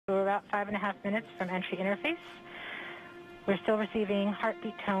about 5.5 minutes from entry interface. We're still receiving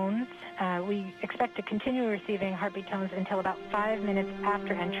heartbeat tones. We expect to continue receiving heartbeat tones until about 5 minutes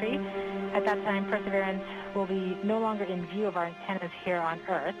after entry. At that time, Perseverance will be no longer in view of our antennas here on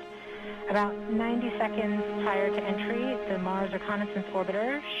Earth. About 90 seconds prior to entry, the Mars Reconnaissance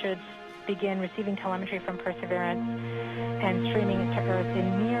Orbiter should begin receiving telemetry from Perseverance and streaming it to Earth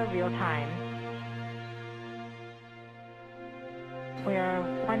in near real time. We are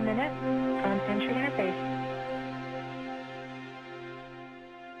 1 minute from entry interface.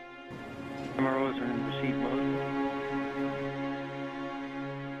 MROs are in receive mode.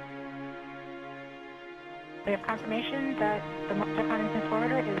 We have confirmation that the Mars Reconnaissance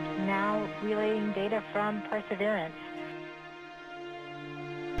Orbiter is now relaying data from Perseverance.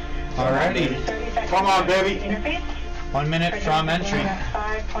 Alrighty. Come on, baby. Interface. 1 minute from entry.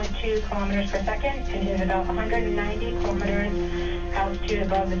 5.2 kilometers per second and is about 190 kilometers altitude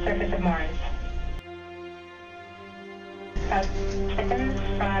above the surface of Mars. About seconds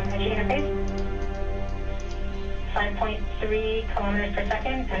from entry interface. 5.3 kilometers per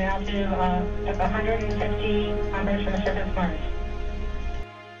second and an altitude of 150 kilometers from the surface of Mars.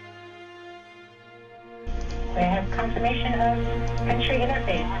 We have confirmation of entry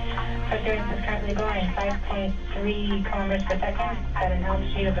interface. Perseverance is currently going 5.3 kilometers per second at an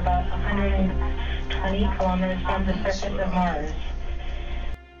altitude of about 120 kilometers from the surface of Mars.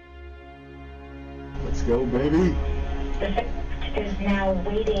 Let's go, baby. The ship is now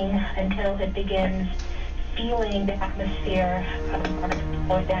waiting until it begins feeling the atmosphere of Mars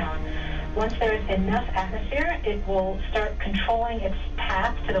slow down. Once there is enough atmosphere, it will start controlling its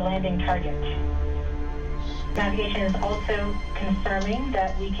path to the landing target. Navigation is also confirming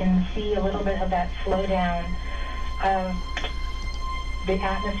that we can see a little bit of that slowdown of the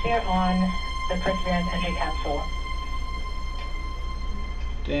atmosphere on the Perseverance entry capsule.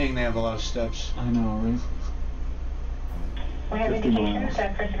 Dang, they have a lot of steps. I know, right? We have indications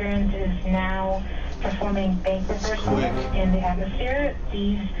that Perseverance is now performing bank reversals in the atmosphere.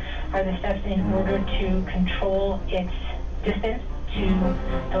 These are the steps in order to control its distance to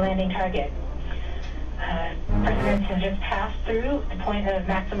the landing target. Perseverance has just passed through the point of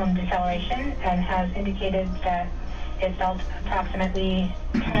maximum deceleration and has indicated that it felt approximately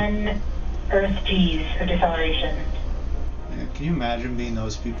 10 Earth Gs of deceleration. Yeah, can you imagine being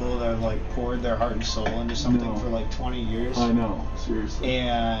those people that have like poured their heart and soul into something for like 20 years? I know, seriously.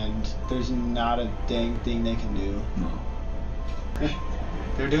 And there's not a dang thing they can do. No.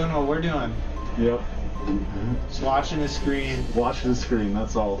 They're doing what we're doing. Yep. Just watching the screen. Watch the screen,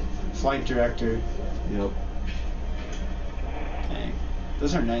 that's all. Flight director. Yep. Dang.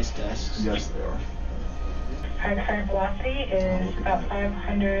 Those are nice desks. Yes, they are. Our current velocity is about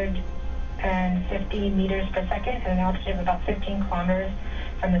 550 meters per second at an altitude of about 15 kilometers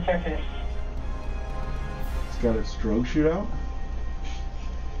from the surface. It's got its strobe shootout.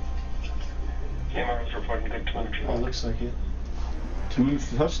 MROs reporting good telemetry. Oh, looks like it. 2 minutes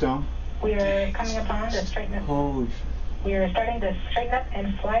to touchdown. We are coming upon the straighten up. Holy We are starting the straighten up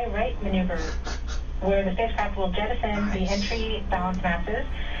and fly right maneuver, where the spacecraft will jettison the entry balance masses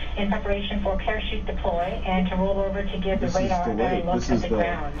in preparation for parachute deploy and to roll over to give the radar a better look at the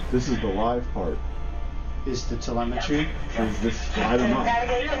ground. This is the live part. Is the telemetry? Is this, I don't know.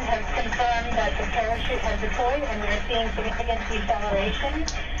 Navigation has confirmed that the parachute has deployed and we are seeing significant deceleration.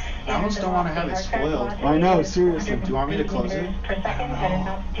 I almost don't want to have it spoiled. I know, seriously. Do you want me to close it? Per second at an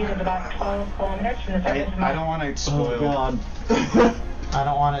altitude of about 12 kilometers from the surface of Mars. I don't want it spoiled. Oh, God. I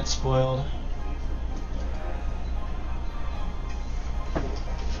don't want it spoiled.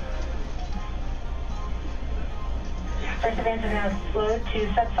 Perseverance is now slowed to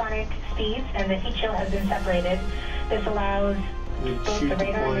subsonic speeds and the heat shield has been separated. This allows both the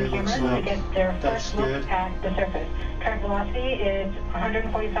radar and the cameras to get their first look at the surface. Current velocity is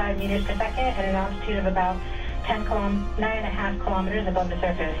 145 meters per second at an altitude of about 9.5 kilometers above the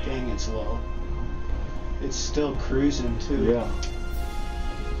surface. Dang, it's low. It's still cruising too. Yeah.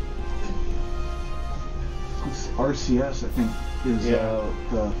 It's RCS, I think, is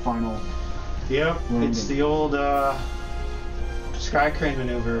the final. Yep, landing. it's the old sky crane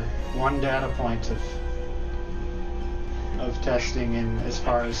maneuver. One data point of testing in as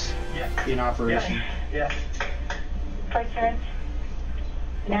far as in operation. Yeah. Perseverance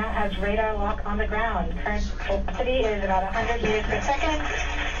now has radar lock on the ground. Current velocity is about 100 meters per second,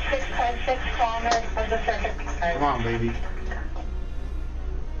 6.6 kilometers above the surface. Come on, baby.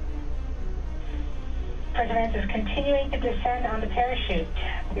 Perseverance is continuing to descend on the parachute.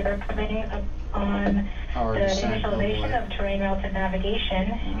 We are coming up on Our the descent, initialization of terrain relative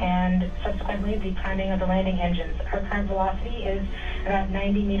navigation and subsequently the priming of the landing engines. Our current velocity is about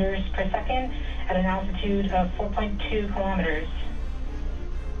 90 meters per second at an altitude of 4.2 kilometers.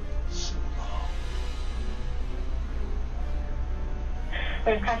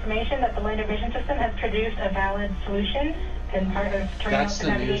 There's confirmation that the lander vision system has produced a valid solution in part of terrain That's relative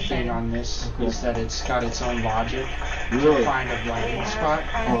the new navigation. thing on this, is that it's got its own logic Really? to find a We landing have spot.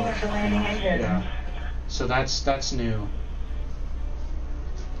 priming of the landing engine. Yeah. So that's new.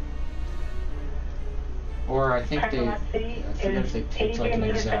 Or I think Current they, I velocity forget if they is picked like 83 an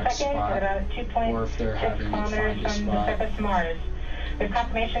meters per exact second spot, at about 2.6 or if they're having it kilometers find a from the spot. surface of Mars. There's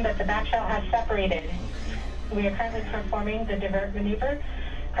confirmation that the back shell has separated. We are currently performing the divert maneuver.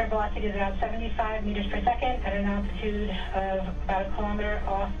 Current velocity is about 75 meters per second at an altitude of about a kilometer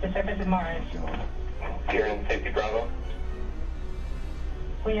off the surface of Mars. Here in Safety Bravo.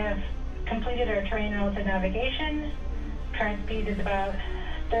 We have completed our terrain relative navigation. Current speed is about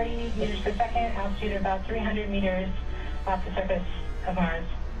 30 meters per second, altitude of about 300 meters off the surface of Mars.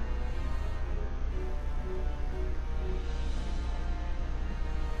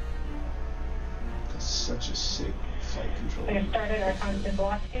 That's such a sick flight control. We have started our constant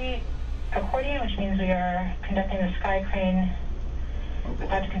velocity accordion, which means we are conducting the sky crane, Oh boy.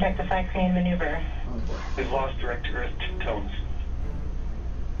 about to conduct the sky crane maneuver. Oh boy. We've lost direct to Earth tones.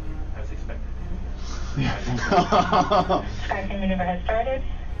 As expected. Sky crane maneuver has started.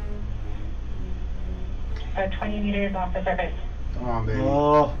 About 20 meters off the surface. Come on, baby.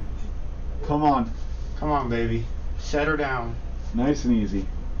 Oh, come on. Come on, baby. Set her down. Nice and easy.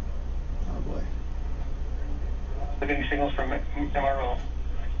 Oh boy. Living signals from MRO.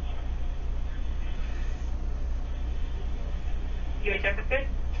 UHF is good.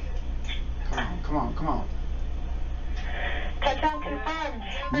 Come on, come on, come on. Touchdown confirmed.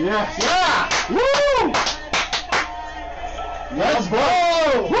 Yes. Yeah. Woo! Let's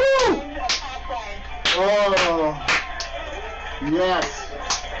go! Woo! Oh. Yes.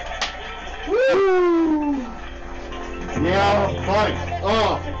 Woo! Yeah, fine.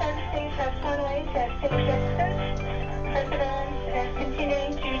 Oh. The third stage has flown away to finish distance. Perseverance is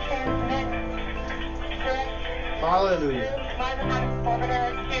continuing to transmit direct Hallelujah.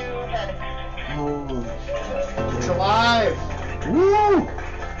 orbiter to Earth. Oh. It's alive. Woo!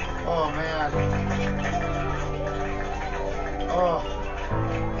 Oh man. Oh.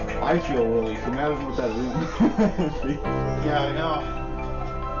 I feel relief. Imagine what that room. Yeah, I know.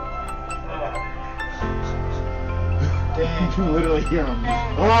 You Dang. can literally hear him.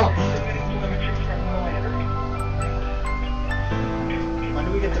 Oh! When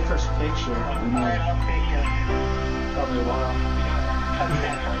do we get the first picture? Probably a while.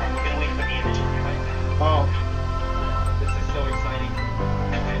 Oh, This is so exciting.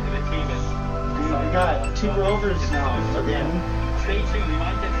 And the team is. dude, we got 2 rovers now again. Stay tuned, we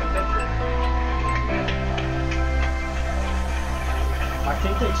might get some pictures. I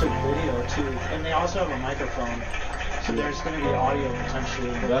think they took video too, and they also have a microphone. So there's going to be audio potentially.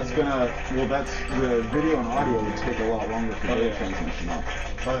 That's gonna, well, that's, the video and audio would take a lot longer for data transmission up.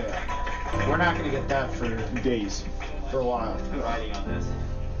 Oh yeah. We're not going to get that for Days. for a while. Riding on this.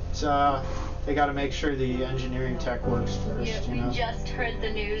 So they got to make sure the engineering tech works first, Yeah, you we know. just heard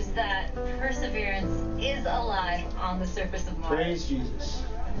the news that Perseverance is alive on the surface of Mars. Praise Jesus.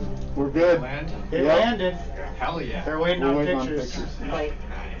 We're good. Land? It Yeah. landed. Hell yeah. They're waiting We're on waiting pictures. on pictures. Flight,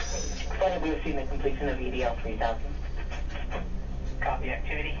 Nice. we've seen the completion of EDL 3000. Copy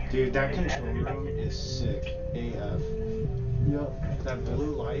activity. Dude, that control room is sick AF. Yep. That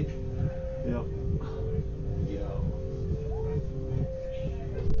blue light. Yep. Yo.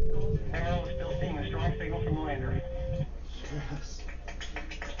 MRO is still seeing a strong signal from the lander. Yes.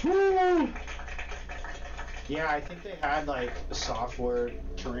 Woo! Yeah, I think they had like a software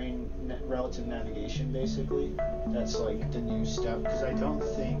terrain relative navigation basically. That's like the new step because I don't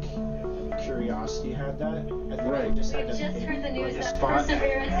think Curiosity had that. I think Right. they just We had to just pick, heard the news like, a that spot.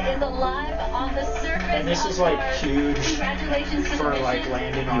 Perseverance is alive on the surface And this of is like Mars. huge Congratulations to for the like mission.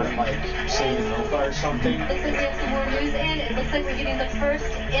 landing on like say Europa or something. Looks like we have some more news in. It looks like we're getting the first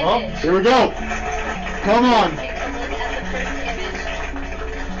image. Oh, here we go. Come on. Take a look at the first image.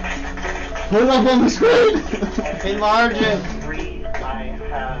 Put it up on the screen. Enlarge it. 3, I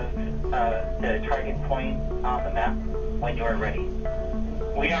have the target point on the map when you are ready.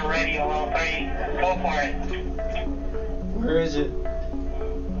 We are ready on all 3. Go for it. Where is it?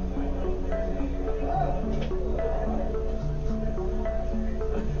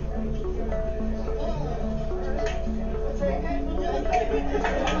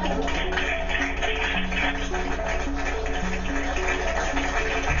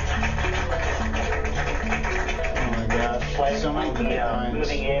 so many different kinds.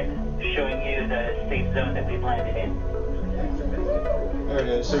 Moving in, showing you the safe zone that we've landed in. There it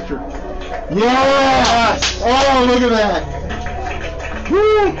is. Picture. Yes! Oh, look at that!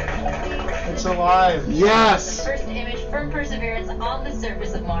 Woo! It's alive. Yes! First image from Perseverance on the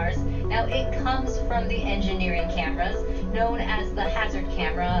surface of Mars. Now it comes from the engineering cameras, known as the hazard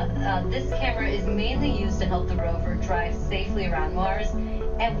camera. This camera is mainly used to help the rover drive safely around Mars,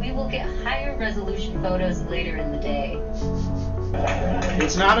 and we will get higher resolution photos later in the day.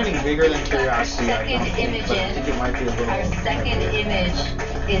 It's not any bigger than Curiosity. I don't Second think, image but I think it might be a little. Our second image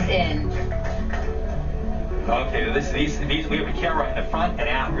is in. Okay, we have a camera in the front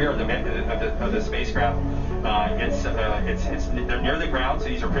and rear of the spacecraft. It's near the ground, so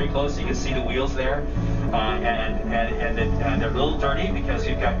these are pretty close. You can see the wheels there, and they're a little dirty because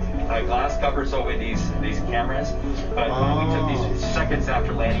you've got glass covers over these cameras. But we took these seconds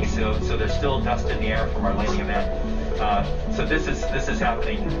after landing, so there's still dust in the air from our landing event. So this is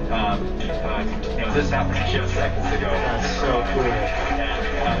happening. This happened just seconds ago. That's so cool.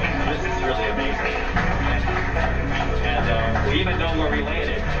 And this is really amazing. And we even know where we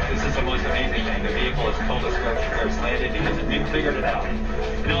landed. This is the most amazing thing. The vehicle has told us where it's landed because we figured it out.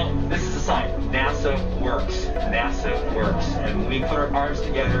 This is a sign. NASA works. NASA works. And when we put our arms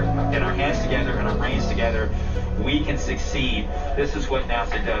together, and our hands together, and our brains together, we can succeed. This is what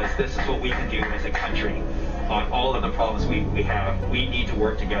NASA does. This is what we can do as a country. On all of the problems we have, we need to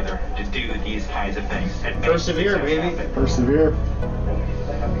work together to do these kinds of things. And Persevere, baby. Persevere.